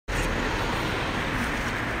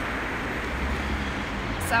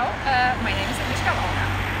My name is Agnieszka.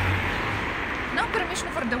 No permission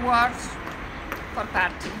for the world for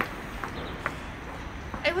party.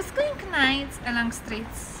 I was going nights along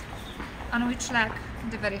streets on which lack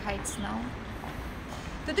the very high snow,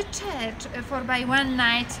 to the church for by one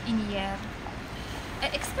night in year. I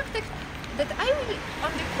expected that I will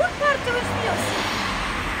on the cool party with music,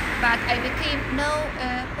 but I became no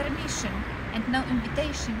permission and no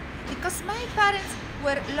invitation, because my parents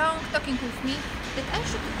were long talking with me that I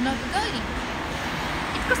should not go in.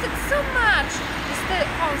 It costed so much to stay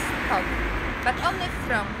home, but only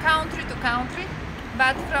from country to country,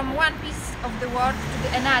 but from one piece of the world to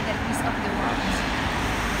another piece of the world.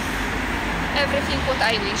 Everything what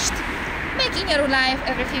I wished. Make in your life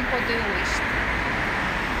everything what you wished.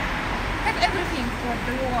 Have everything what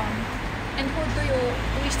do you want. And what do you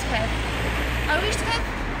wish to have? I wish to have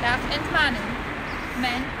love and money,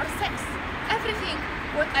 men or sex. Everything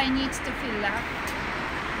what I need to feel loved.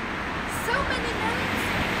 So many nights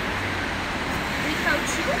without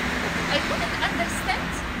you, I couldn't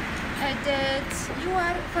understand that you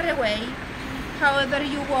are far away, however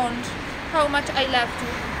you want, how much I loved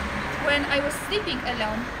you. When I was sleeping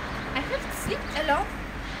alone, I have to sleep alone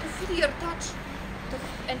to feel your touch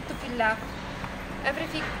and to feel love.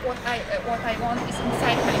 Everything what I want is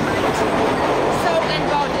inside my mind, soul and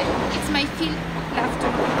body. It's my feel love to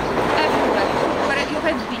everywhere where you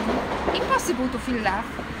have been. Impossible to feel love.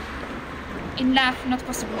 In love, not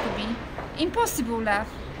possible to be. Impossible love.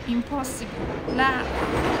 Impossible love.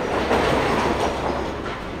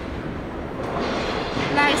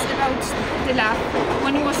 Lies about the love.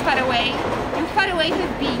 When you was far away, you far away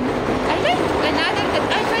have been. I learned to another that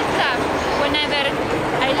I felt love whenever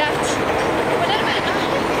I loved you. Whenever I have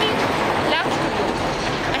been loved to you.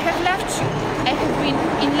 I have loved you. I have been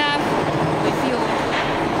in love with you.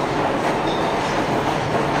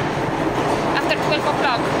 After 12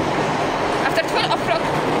 o'clock. After 12 o'clock,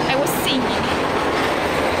 I was singing.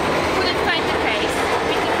 Couldn't find the place.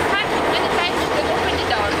 Waiting hard many times to open the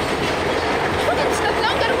door. Couldn't no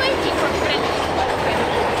longer waiting for friends to open.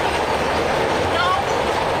 No.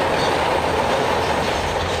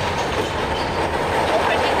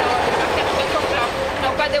 Open the door after 12 o'clock.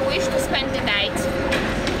 Nobody wished to spend the night.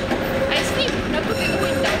 I sleep not to the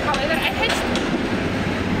window. However, I had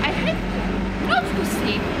not to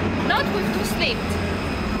sleep. Not with to sleep.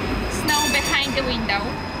 Snow behind the window,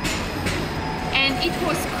 and it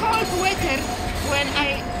was cold weather when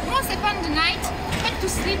I once upon the night went to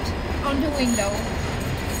sleep on the window.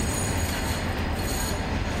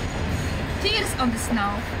 Tears on the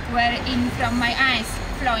snow were in from my eyes,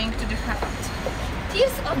 flowing to the heart.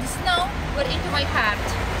 Tears on the snow were into my heart.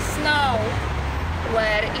 Snow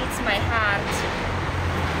where it's my heart.